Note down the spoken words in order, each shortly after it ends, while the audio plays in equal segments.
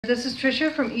This is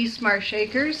Tricia from East Marsh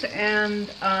Acres, and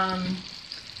I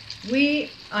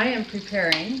am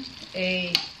preparing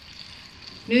a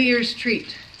New Year's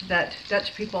treat that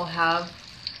Dutch people have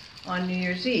on New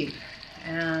Year's Eve.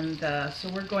 And so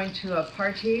we're going to a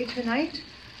party tonight,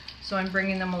 so I'm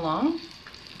bringing them along.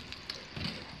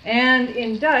 And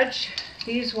in Dutch,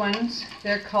 these ones,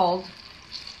 they're called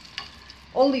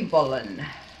olie Bollen,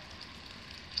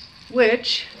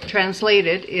 which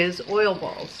translated is oil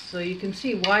balls. So you can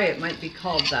see why it might be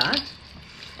called that.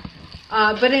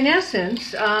 But in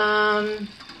essence, you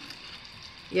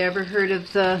ever heard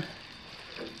of the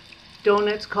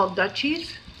donuts called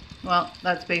Dutchies? Well,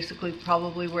 that's basically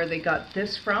probably where they got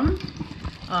this from.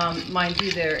 Mind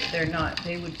you, they're not.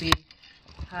 They would be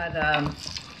had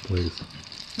glaze.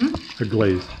 A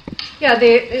glaze. Yeah,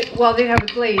 they'd have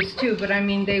a glaze too, but I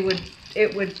mean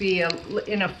it would be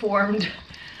in a formed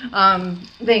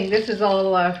thing. This is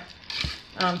all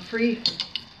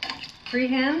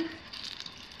freehand,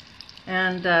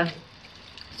 and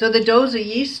so the dough's a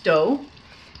yeast dough,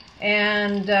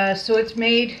 and so it's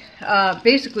made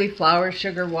basically flour,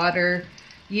 sugar, water,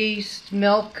 yeast,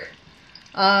 milk,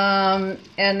 and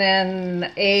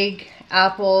then egg,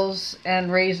 apples,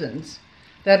 and raisins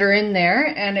that are in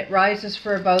there, and it rises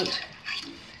for about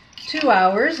 2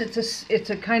 hours. It's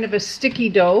a kind of a sticky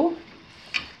dough.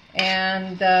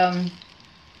 And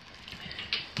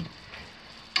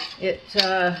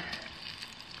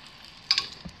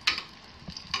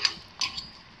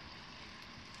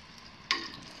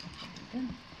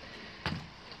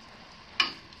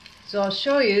so I'll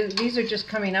show you, these are just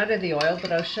coming out of the oil,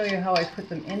 but I'll show you how I put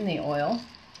them in the oil.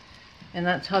 And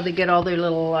that's how they get all their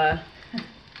little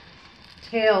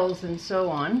tails and so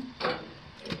on.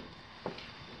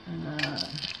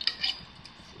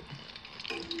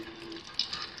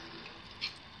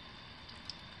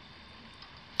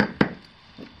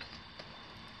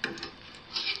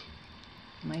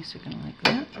 Mice are going to like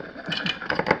that.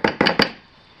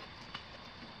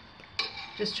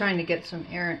 Just trying to get some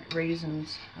errant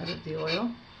raisins out of the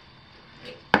oil.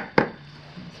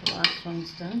 That's the last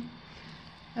one's done.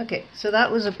 Okay, so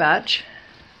that was a batch.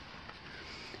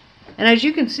 And as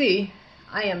you can see,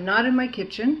 I am not in my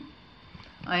kitchen.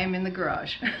 I am in the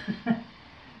garage.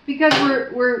 Because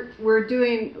we're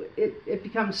doing it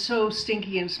becomes so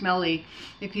stinky and smelly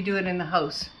if you do it in the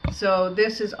house. So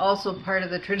this is also part of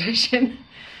the tradition,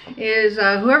 is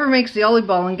whoever makes the olie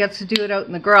ball and gets to do it out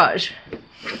in the garage.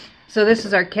 So this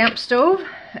is our camp stove,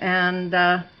 and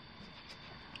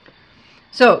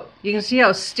so you can see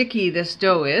how sticky this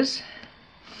dough is.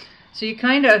 So you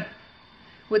kind of,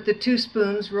 with the 2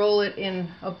 spoons, roll it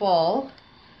in a ball,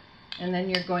 and then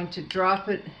you're going to drop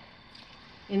it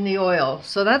in the oil.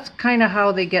 So that's kind of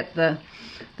how they get the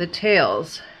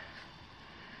tails.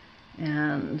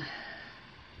 And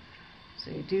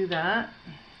so you do that,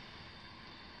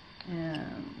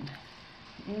 and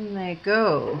in they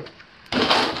go.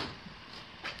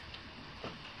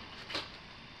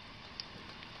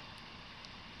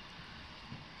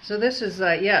 So this is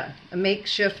a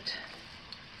makeshift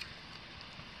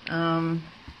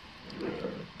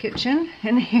kitchen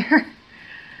in here.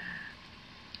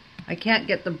 I can't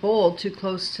get the bowl too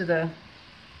close to the,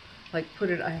 like, put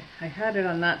it, I had it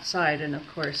on that side, and of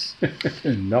course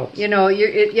It melts. you know,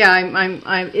 it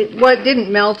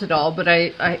didn't melt at all, but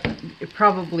it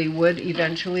probably would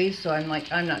eventually. So I'm like,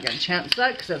 I'm not going to chance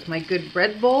that, because that's my good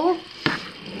bread bowl.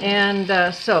 And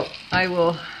so I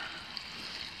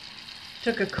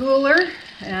took a cooler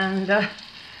and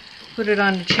put it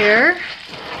on a chair.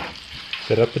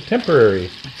 Set up a temporary.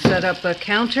 Set up a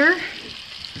counter.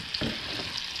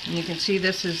 And you can see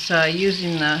this is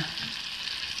using the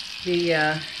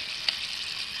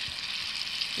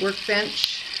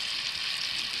workbench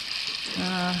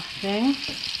thing.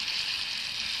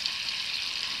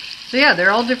 So yeah,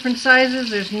 they're all different sizes.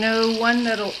 There's no one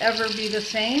that'll ever be the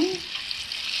same.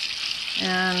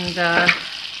 And I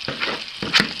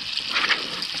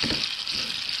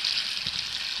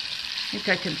think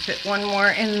I can fit one more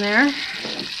in there.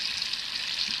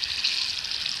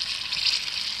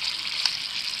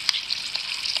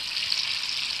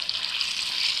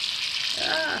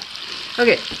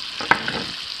 Okay,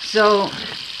 so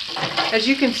as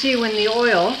you can see, when the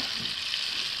oil,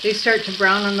 they start to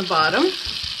brown on the bottom,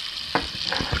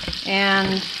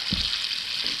 and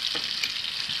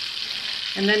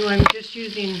then when I'm just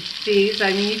using these,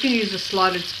 I mean, you can use a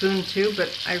slotted spoon too, but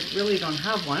I really don't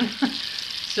have one.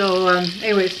 So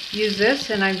anyways, use this,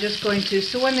 and I'm just going to,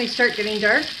 so when they start getting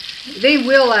dark, they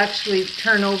will actually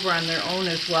turn over on their own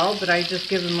as well, but I just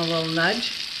give them a little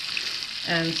nudge,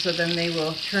 and so then they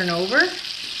will turn over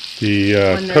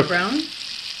when they're brown.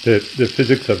 The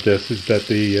physics of this is that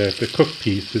the cooked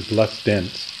piece is less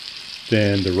dense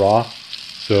than the raw,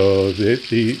 so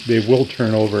they will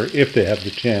turn over if they have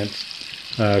the chance,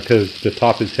 because the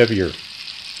top is heavier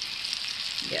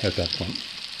at that point.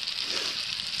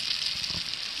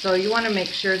 So you want to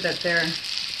make sure that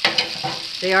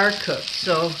they are cooked.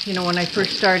 So, you know, when I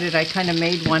first started, I kind of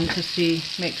made one to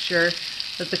make sure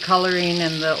that the coloring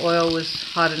and the oil was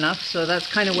hot enough. So that's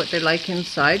kind of what they're like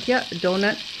inside. Yeah, a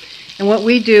donut. And what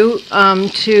we do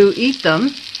to eat them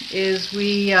is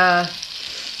we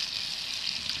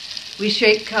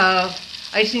shake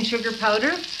icing sugar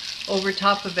powder over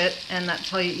top of it, and that's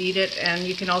how you eat it. And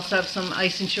you can also have some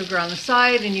icing sugar on the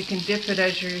side, and you can dip it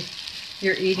as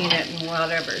you're eating it and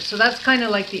whatever. So that's kind of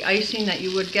like the icing that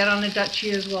you would get on a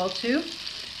Dutchie as well too,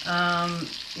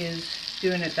 is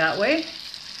doing it that way.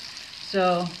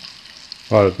 So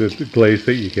The glaze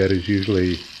that you get is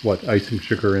usually, what, icing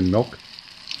sugar and milk?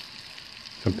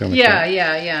 Something like that?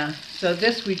 Yeah. So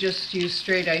this we just use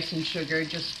straight icing sugar,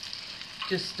 just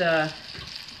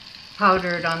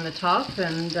powdered on the top,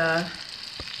 and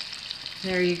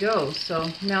there you go. So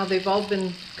now they've all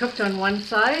been cooked on one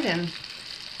side, and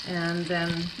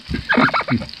then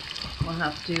we'll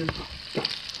have to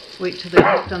wait till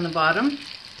they're cooked on the bottom.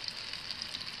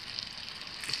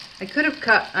 I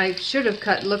should have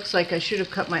cut, looks like I should have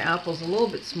cut my apples a little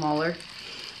bit smaller,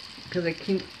 because they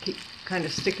keep kind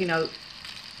of sticking out.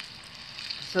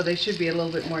 So they should be a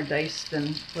little bit more diced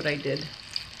than what I did.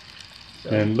 So.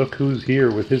 And look who's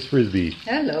here with his Frisbee.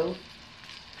 Hello.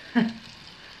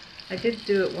 I did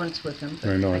do it once with him,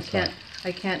 but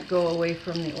I can't go away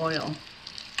from the oil.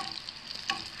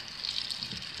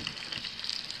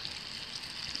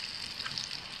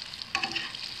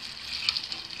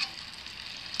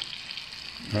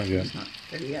 Not yet. It's not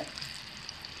there yet.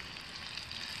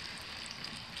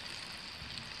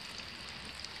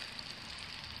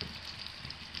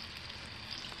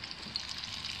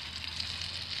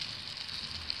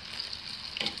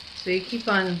 So you keep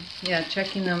on,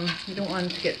 checking them. You don't want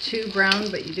them to get too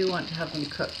brown, but you do want to have them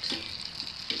cooked.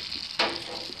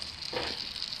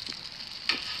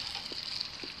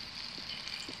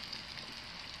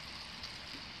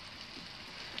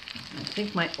 I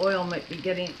think my oil might be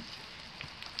getting,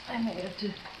 I may have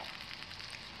to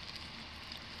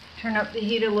turn up the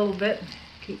heat a little bit,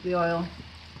 keep the oil.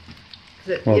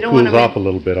 Well, it cools off a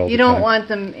little bit all the time. You don't want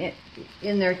them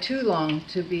in there too long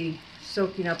to be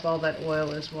soaking up all that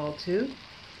oil as well too.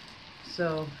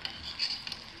 So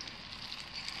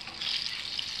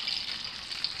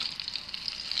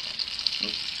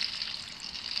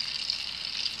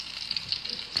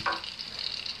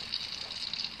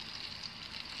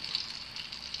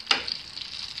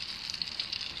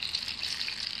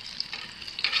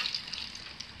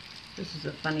this is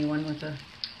a funny one with a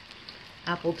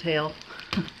apple tail.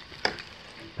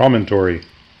 Promontory.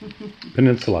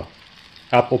 Peninsula.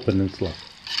 Apple Peninsula.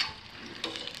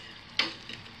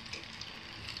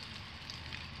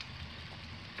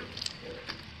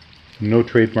 No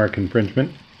trademark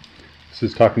infringement. This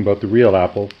is talking about the real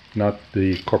apple, not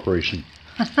the corporation.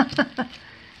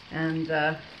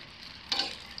 And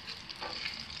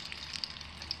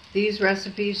these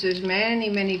recipes, there's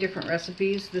many different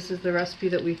recipes. This is the recipe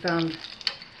that we found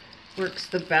works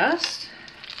the best.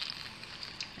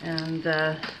 And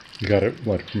you got it,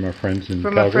 what, from our friends in Calgary?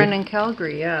 From a friend in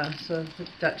Calgary, yeah. So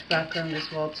Dutch background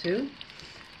as well too.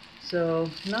 So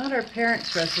not our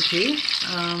parents' recipe,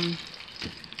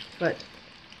 but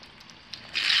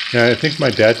yeah, I think my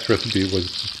dad's recipe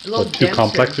was too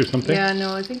complex or something. Yeah,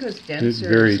 no, I think it was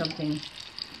denser or something.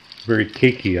 Very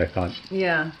cakey, I thought.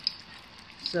 Yeah.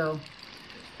 So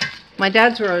my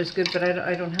dad's were always good, but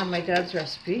I don't have my dad's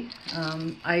recipe.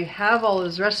 I have all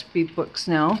his recipe books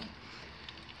now.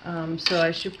 So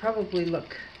I should probably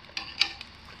look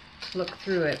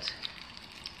through it.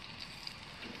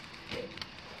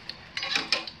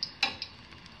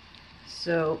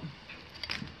 So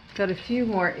got a few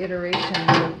more iterations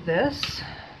of this.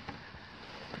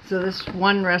 So this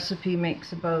one recipe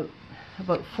makes about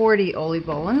 40 olie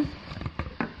Bollen.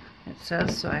 It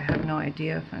says, so I have no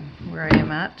idea where I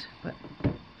am at, but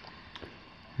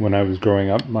when I was growing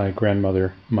up, my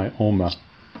grandmother, my Oma,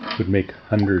 would make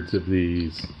hundreds of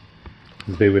these.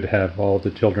 They would have all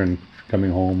the children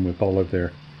coming home with all of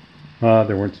their,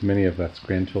 there weren't so many of us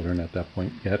grandchildren at that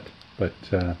point yet, but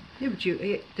yeah, but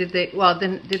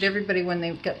did everybody, when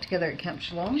they got together at Camp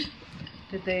Shalom,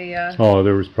 did they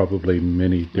there was probably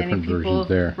many different versions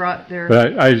there. Brought their,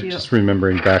 but I was just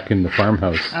remembering back in the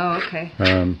farmhouse. Oh, okay.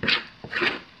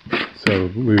 So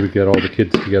we would get all the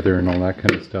kids together and all that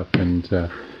kind of stuff, and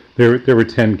there were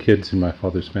 10 kids in my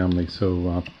father's family,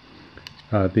 so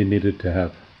they needed to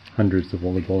have hundreds of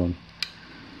olie Bollen.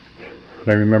 But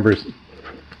I remember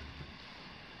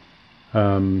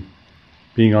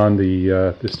being on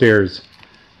the stairs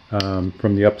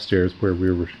from the upstairs where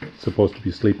we were supposed to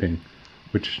be sleeping,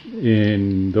 which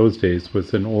in those days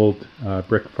was an old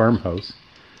brick farmhouse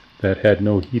that had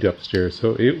no heat upstairs,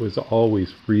 so it was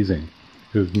always freezing.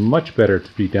 It was much better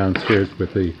to be downstairs where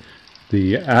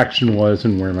the action was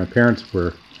and where my parents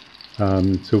were.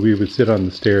 So we would sit on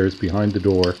the stairs behind the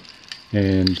door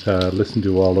and listen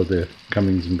to all of the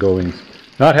comings and goings.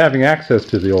 Not having access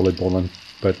to the olie Bollen,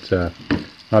 but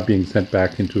not being sent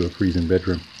back into a freezing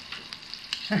bedroom.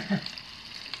 I'm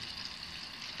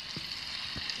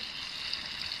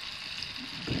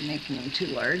making them too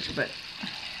large, but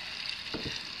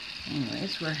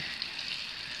anyways,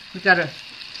 we've got a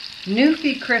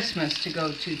Newfie Christmas to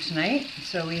go to tonight.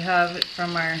 So we have it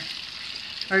from our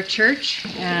church,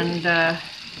 and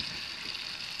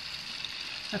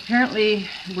apparently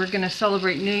we're going to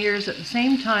celebrate New Year's at the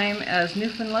same time as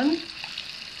Newfoundland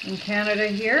in Canada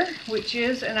here, which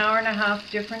is an hour and a half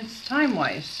difference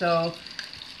time-wise. So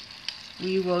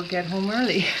we will get home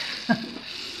early.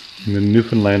 In the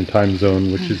Newfoundland time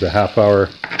zone, which is a half hour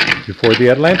before the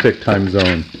Atlantic time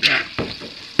zone. Yeah.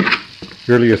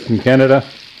 Earliest in Canada,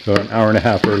 so an hour and a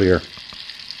half earlier.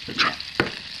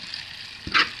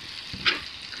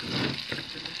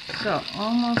 So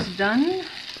almost done.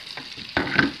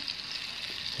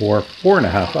 Or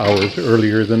 4.5 hours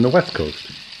earlier than the West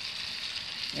Coast.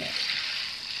 Yeah.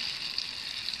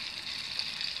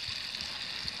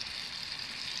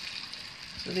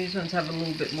 So these ones have a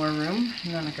little bit more room,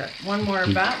 and then I got one more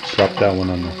batch. Drop that one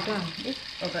on there. there.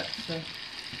 Oh, that's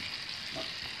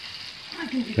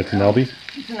That's an Albie?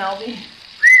 It's an Albie.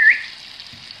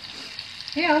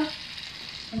 Yeah. Want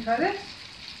to try this?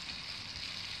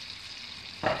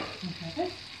 Want to try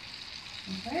this?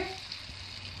 Want to try it?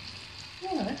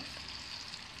 Yeah.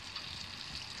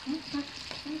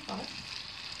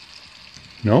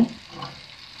 No?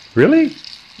 Really?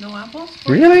 No apples?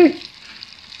 Really?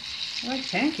 I like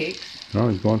pancakes. No,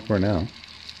 he's going for it now. I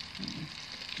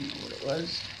don't know what it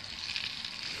was.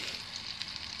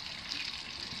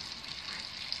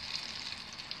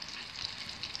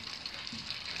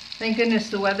 Thank goodness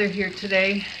the weather here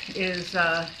today is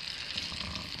kind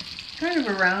of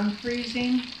around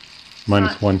freezing.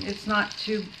 -1. It's not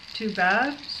too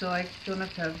bad, so I don't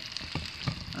have to have,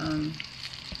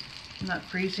 not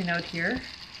freezing out here.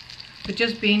 But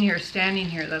just being here, standing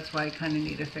here, that's why I kind of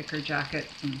need a thicker jacket.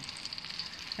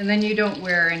 And then you don't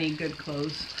wear any good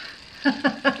clothes for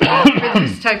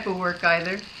this type of work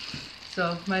either.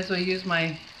 So might as well use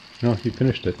my... No, he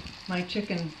finished it. My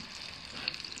chicken.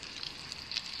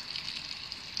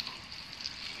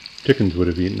 Chickens would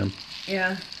have eaten them.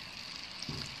 Yeah.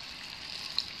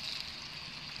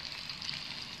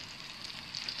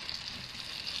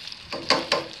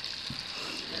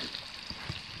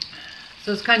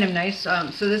 So it's kind of nice.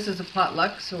 So this is a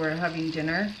potluck, so we're having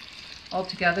dinner all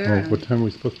together. Oh, what time are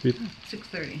we supposed to be there?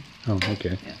 6:30. Oh,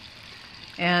 okay. Yeah.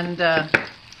 And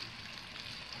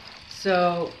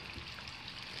so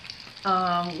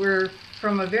we're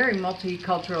from a very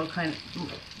multicultural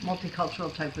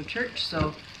type of church.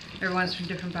 So everyone's from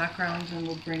different backgrounds, and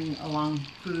we'll bring along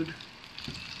food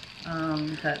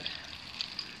that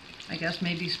I guess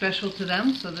may be special to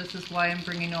them. So this is why I'm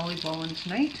bringing olie Bollen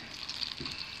tonight.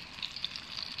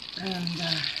 And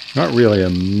not really a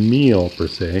meal per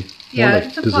se. Yeah, like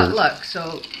it's a dessert. potluck.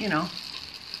 So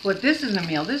what this isn't a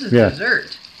meal. This is Yeah.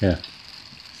 dessert. Yeah.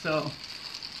 So,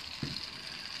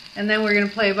 and then we're going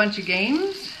to play a bunch of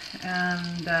games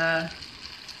and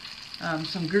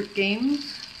some group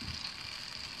games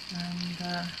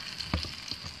and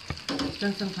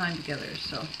spend some time together.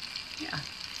 So, yeah.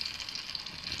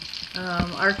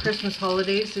 Our Christmas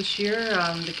holidays this year,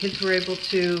 the kids were able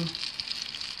to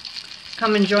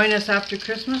come and join us after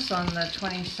Christmas on the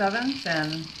 27th,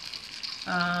 and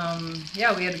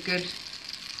yeah, we had a good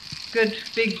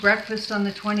big breakfast on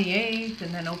the 28th,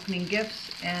 and then opening gifts,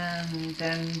 and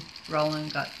then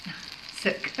Roland got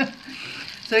sick.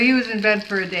 So he was in bed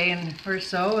for a day or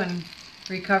so and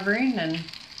recovering, and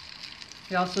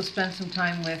we also spent some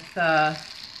time with the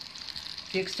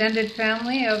extended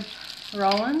family of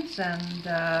Rollins, and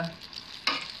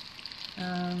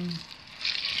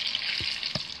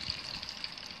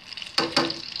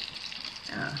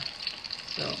yeah,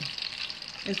 so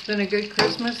it's been a good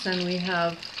Christmas, and we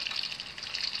have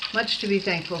much to be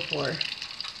thankful for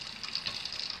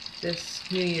this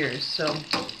New Year's. So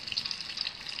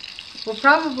we'll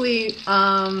probably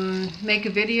make a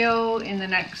video in the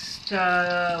next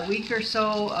week or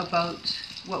so about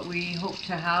what we hope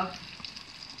to have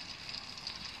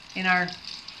in our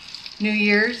New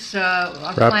Year's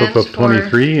Wrap plans up of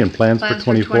 23 and plans for plans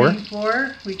 24.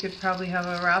 24. We could probably have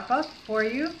a wrap up for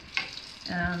you.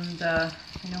 And I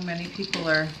know many people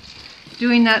are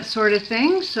doing that sort of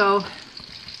thing, so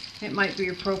it might be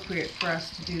appropriate for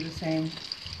us to do the same.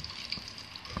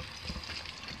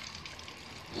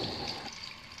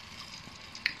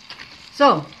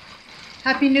 So,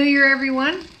 Happy New Year,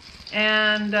 everyone,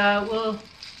 and we'll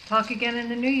talk again in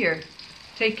the new year.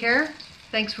 Take care.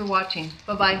 Thanks for watching.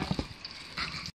 Bye-bye.